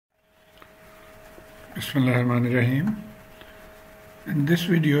Bismillahirrahmanirrahim. In this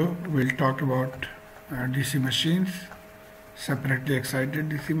video, we'll talk about DC machines, separately excited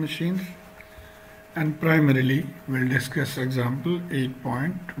DC machines, and primarily we'll discuss example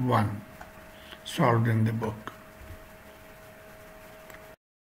 8.1 solved in the book.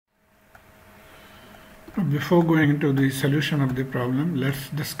 Before going into the solution of the problem, let's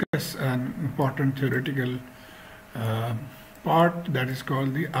discuss an important theoretical part that is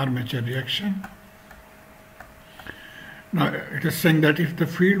called the armature reaction. Now, it is saying that if the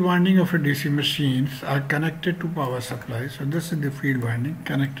field winding of a DC machines are connected to power supply, so this is the field winding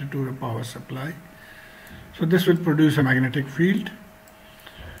connected to a power supply, so this will produce a magnetic field,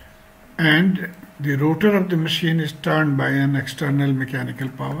 and the rotor of the machine is turned by an external mechanical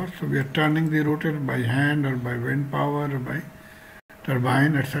power. So we are turning the rotor by hand or by wind power or by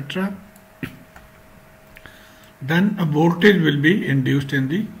turbine, etc. Then a voltage will be induced in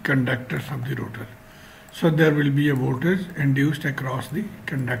the conductors of the rotor. So there will be a voltage induced across the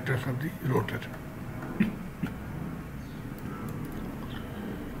conductors of the rotor.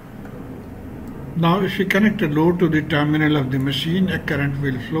 Now if you connect a load to the terminal of the machine, a current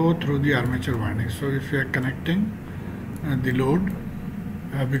will flow through the armature winding. So if you are connecting the load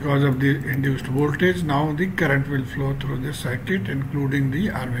because of the induced voltage, now the current will flow through the circuit including the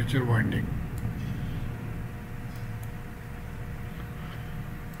armature winding.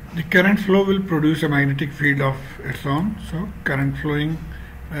 The current flow will produce a magnetic field of its own. So current flowing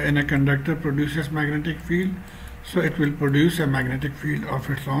in a conductor produces magnetic field. So it will produce a magnetic field of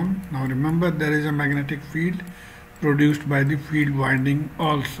its own. Now remember, there is a magnetic field produced by the field winding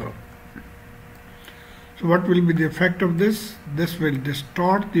also. So what will be the effect of this? This will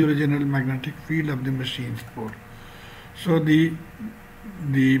distort the original magnetic field of the machine's pole. So the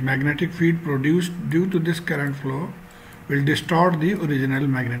magnetic field produced due to this current flow will distort the original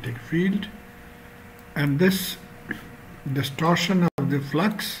magnetic field, and this distortion of the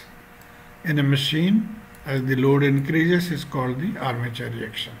flux in a machine as the load increases is called the armature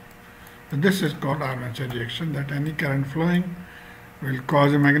reaction. So this is called armature reaction, that any current flowing will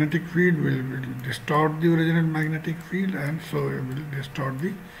cause a magnetic field, will distort the original magnetic field, and so it will distort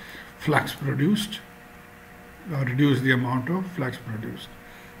the flux produced or reduce the amount of flux produced.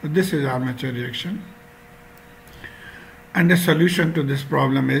 So this is armature reaction. And the solution to this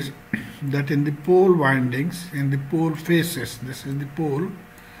problem is that in the pole windings, in the pole faces, this is the pole,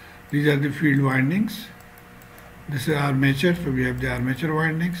 these are the field windings, this is armature, so we have the armature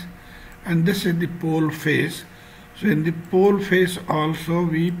windings, and this is the pole face. So in the pole face also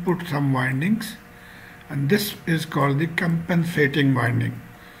we put some windings, and this is called the compensating winding.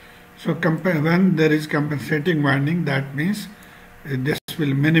 So when there is compensating winding, that means this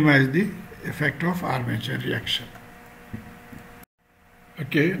will minimize the effect of armature reaction.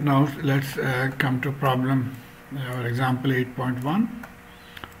 Okay, now let's come to problem or example 8.1.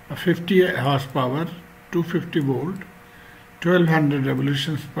 A 50 horsepower, 250 volt, 1200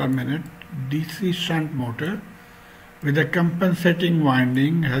 revolutions per minute DC shunt motor with a compensating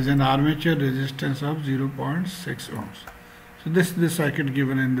winding has an armature resistance of 0.6 ohms. So this is the circuit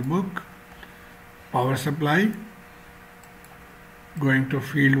given in the book. Power supply going to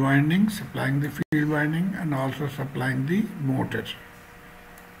field winding, supplying the field winding, and also supplying the motor.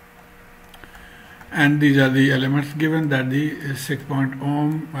 And these are the elements given, that the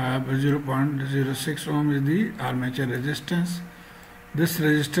 0.06 ohm is the armature resistance. This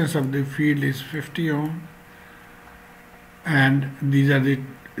resistance of the field is 50 ohm, and this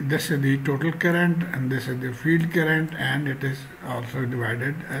is the total current, and this is the field current, and it is also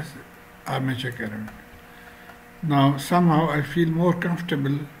divided as armature current. Now somehow I feel more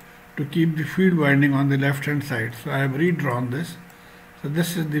comfortable to keep the field winding on the left hand side, so I have redrawn this. So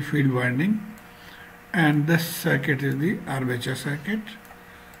this is the field winding, and this circuit is the armature circuit.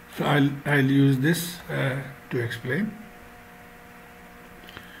 So I'll use this to explain.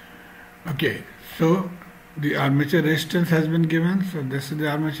 Okay, so the armature resistance has been given. So this is the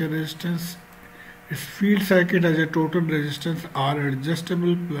armature resistance. Its field circuit has a total resistance R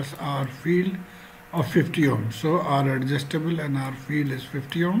adjustable plus R field of 50 ohm. So R adjustable and R field is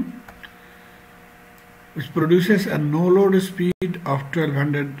 50 ohm, which produces a no load speed of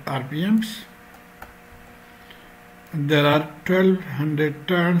 1200 RPMs. There are 1200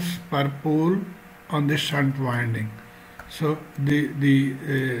 turns per pole on the shunt winding. So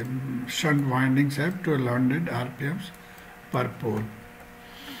the shunt windings have 1200 RPMs per pole.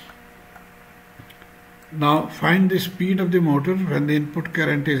 Now find the speed of the motor when the input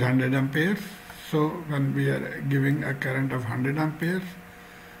current is 100 amperes. So when we are giving a current of 100 amperes,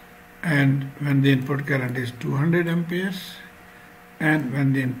 and when the input current is 200 amperes, and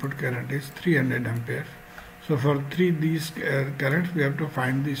when the input current is 300 amperes. So for these currents we have to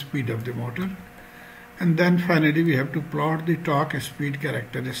find the speed of the motor, and then finally we have to plot the torque speed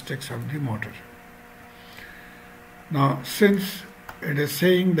characteristics of the motor. Now since it is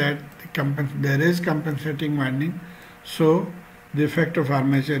saying that there is compensating winding, so the effect of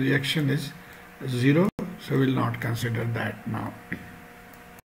armature reaction is 0, so we will not consider that now.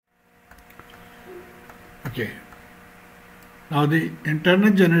 Okay. Now the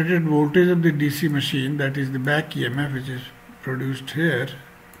internal generated voltage of the DC machine, that is the back EMF which is produced here,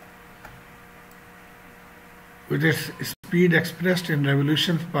 with its speed expressed in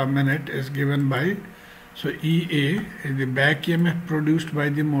revolutions per minute, is given by, so EA is the back EMF produced by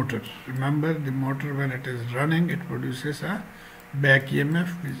the motor. Remember, the motor when it is running, it produces a back EMF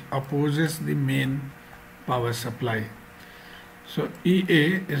which opposes the main power supply. So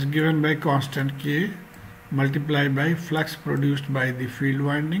EA is given by constant K multiplied by flux produced by the field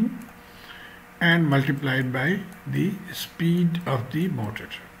winding and multiplied by the speed of the motor.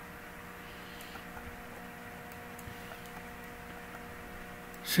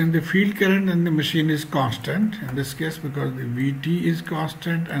 Since the field current in the machine is constant, in this case because the Vt is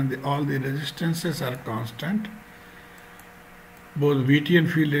constant and all the resistances are constant, both Vt and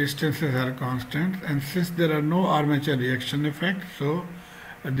field resistances are constant, and since there are no armature reaction effect, so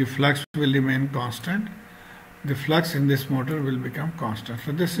the flux will remain constant. The flux in this motor will become constant.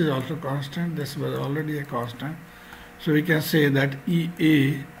 So this is also constant, this was already a constant. So we can say that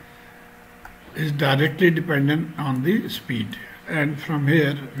EA is directly dependent on the speed. And from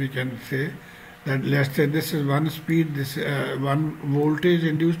here we can say that, let's say this is one speed, this one voltage,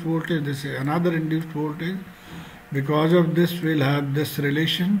 induced voltage, this is another induced voltage. Because of this we'll have this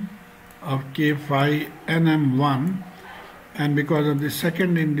relation of K phi Nm1, and because of the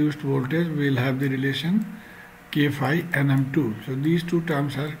second induced voltage we'll have the relation K phi Nm2. So these two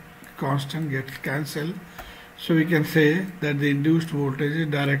terms are constant, gets cancelled. So we can say that the induced voltage is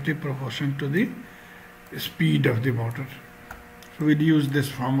directly proportional to the speed of the motor. So we'll use this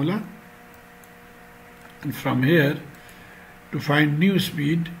formula, and from here to find new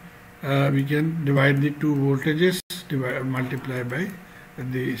speed we can divide the two voltages, multiply by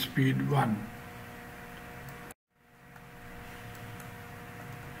the speed 1.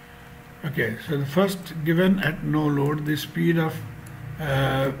 Okay, so the first, given at no load, the speed of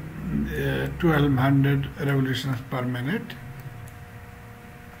 1200 revolutions per minute.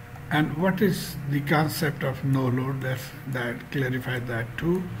 And what is the concept of no load? That clarifies that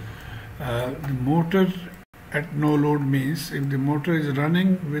too. The motor at no load means if the motor is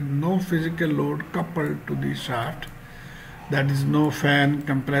running with no physical load coupled to the shaft, that is no fan,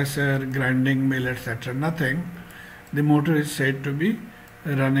 compressor, grinding mill, etc., nothing, the motor is said to be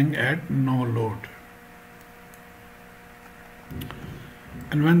running at no load.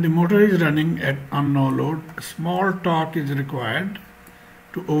 And when the motor is running on no load, small torque is required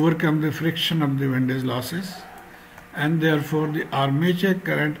to overcome the friction of the windage losses, and therefore the armature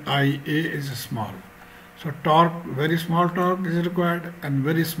current IA is small. So torque, very small torque is required and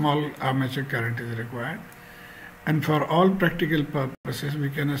very small armature current is required. And for all practical purposes we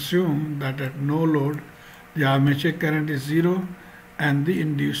can assume that at no load the armature current is 0 and the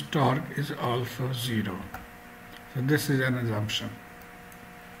induced torque is also 0. So this is an assumption.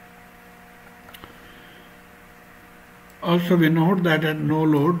 Also we note that at no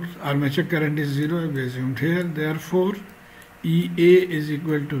load armature current is 0, we assumed here, therefore EA is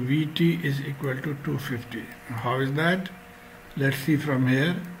equal to Vt is equal to 250. How is that? Let's see from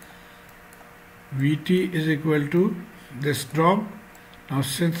here. Vt is equal to this drop. Now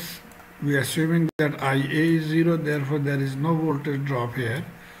since we are assuming that IA is 0, therefore there is no voltage drop here.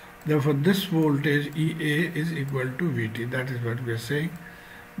 Therefore this voltage EA is equal to Vt. That is what we are saying,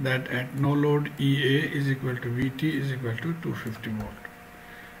 that at no load EA is equal to Vt is equal to 250 volt.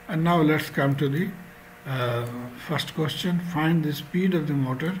 And now let's come to the first question. Find the speed of the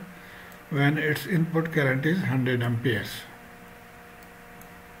motor when its input current is 100 amperes.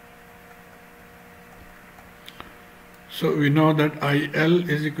 So we know that IL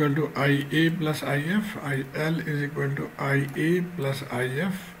is equal to IA plus IF, IL is equal to IA plus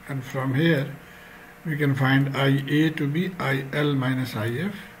IF, and from here we can find IA to be IL minus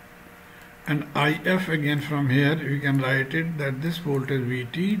IF, and IF again from here we can write it that this voltage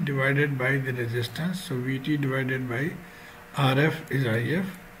Vt divided by the resistance, so Vt divided by RF is IF,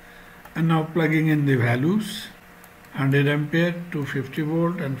 and now plugging in the values 100 ampere, 250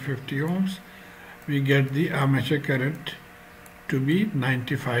 volt and 50 ohms, we get the armature current to be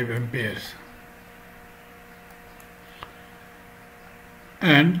 95 amperes.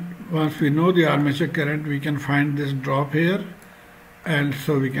 And once we know the armature current, we can find this drop here, And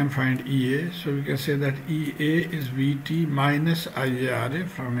so we can find EA. So we can say that EA is VT minus IARA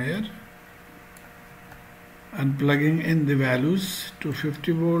from here. And plugging in the values to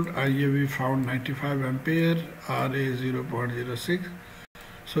 50 volt, IA we found 95 ampere, RA 0.06.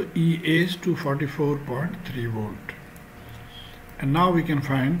 So EA is 244.3 volt. And now we can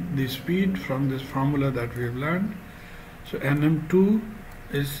find the speed from this formula that we have learned. So NM2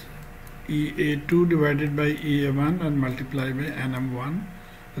 is EA2 divided by EA1 and multiplied by NM1.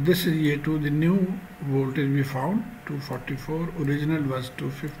 So this is EA2, the new voltage we found, 244. Original was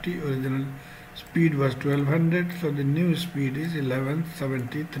 250, original speed was 1200. So the new speed is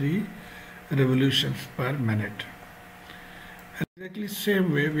 1173 revolutions per minute. Exactly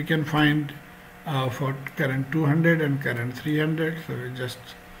same way we can find for current 200 and current 300. So we just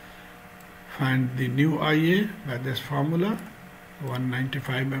find the new IA by this formula,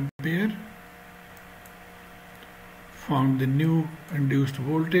 195 ampere. Found the new induced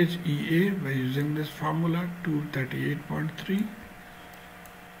voltage EA by using this formula, 238.3.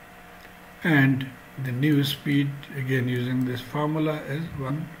 And the new speed again using this formula is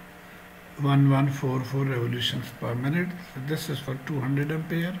 1144 revolutions per minute. So this is for 200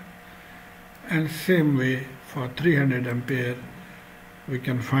 ampere. And same way for 300 ampere we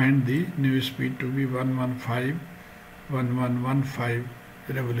can find the new speed to be 1115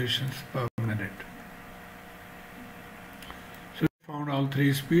 revolutions per minute. So we found all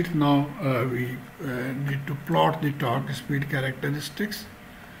three speeds. Now we need to plot the torque speed characteristics.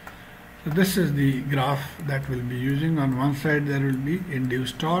 So this is the graph that we'll be using. On one side there will be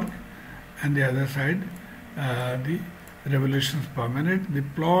induced torque and the other side the revolutions per minute.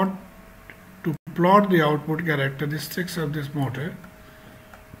 To plot the output characteristics of this motor,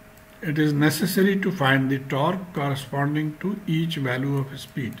 it is necessary to find the torque corresponding to each value of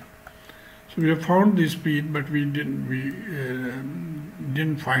speed. So we have found the speed, but we didn't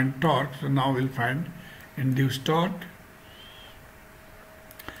find torque. So now we'll find induced torque.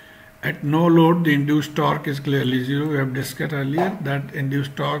 At no load, the induced torque is clearly zero. We have discussed earlier that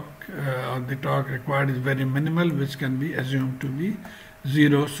induced torque or the torque required is very minimal, which can be assumed to be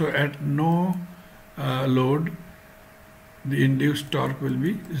zero. So at no load, the induced torque will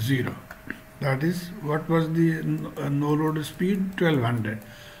be zero. That is, what was the no load speed? 1200.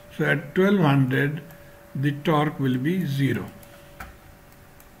 So at 1200, the torque will be zero.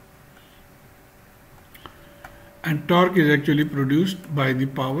 And torque is actually produced by the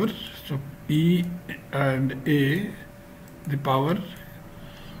power. So E and A, the power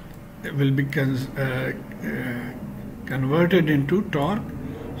will be converted into torque.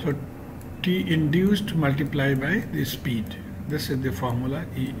 So T induced multiplied by the speed. This is the formula.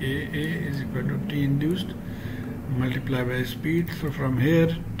 EAA is equal to T induced multiplied by speed. So from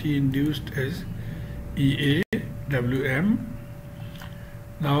here T induced is EA WM.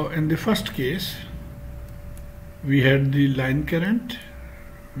 Now in the first case we had the line current,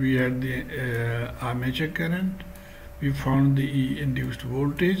 we had the armature current, we found the E induced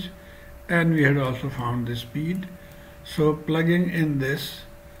voltage, and we had also found the speed. So plugging in this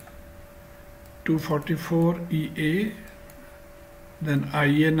 244 EA, then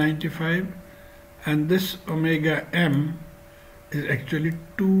IA 95, and this omega m is actually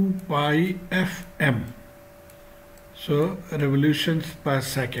 2 pi FM. So revolutions per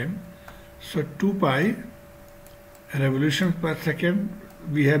second. So 2 pi revolutions per second,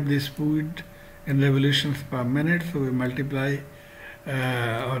 we have the speed in revolutions per minute, so we multiply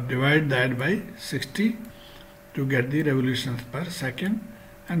or divide that by 60 to get the revolutions per second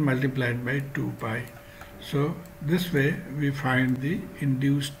and multiply it by 2 pi. So this way we find the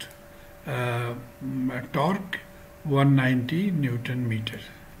induced torque 190 Newton meter.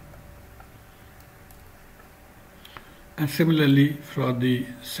 And similarly for the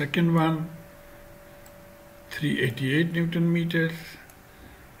second one, 388 Newton meters,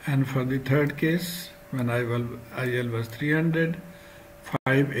 and for the third case when IL was 300,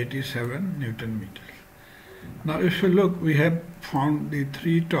 587 Newton meters. Now if you look, we have found the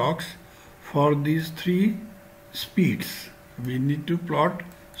three torques for these three speeds. We need to plot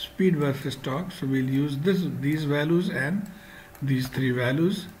speed versus torque, so we'll use these values and these three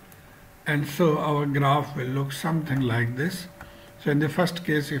values, and so our graph will look something like this. So in the first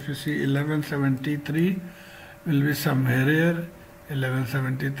case, if you see 1173 will be somewhere here,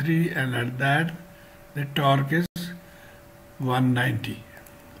 1173, and at that the torque is 190,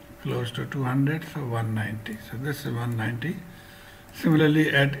 close to 200, so 190. So this is 190. Similarly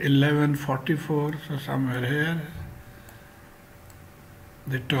at 1144, so somewhere here,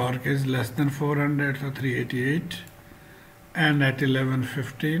 the torque is less than 400, so 388. And at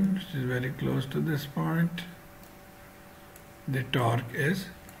 1115, which is very close to this point, the torque is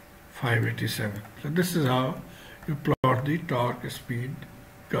 587. So this is how you plot the torque speed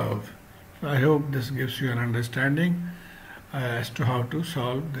curve. So I hope this gives you an understanding as to how to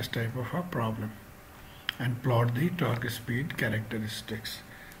solve this type of a problem and plot the torque speed characteristics.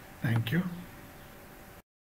 Thank you.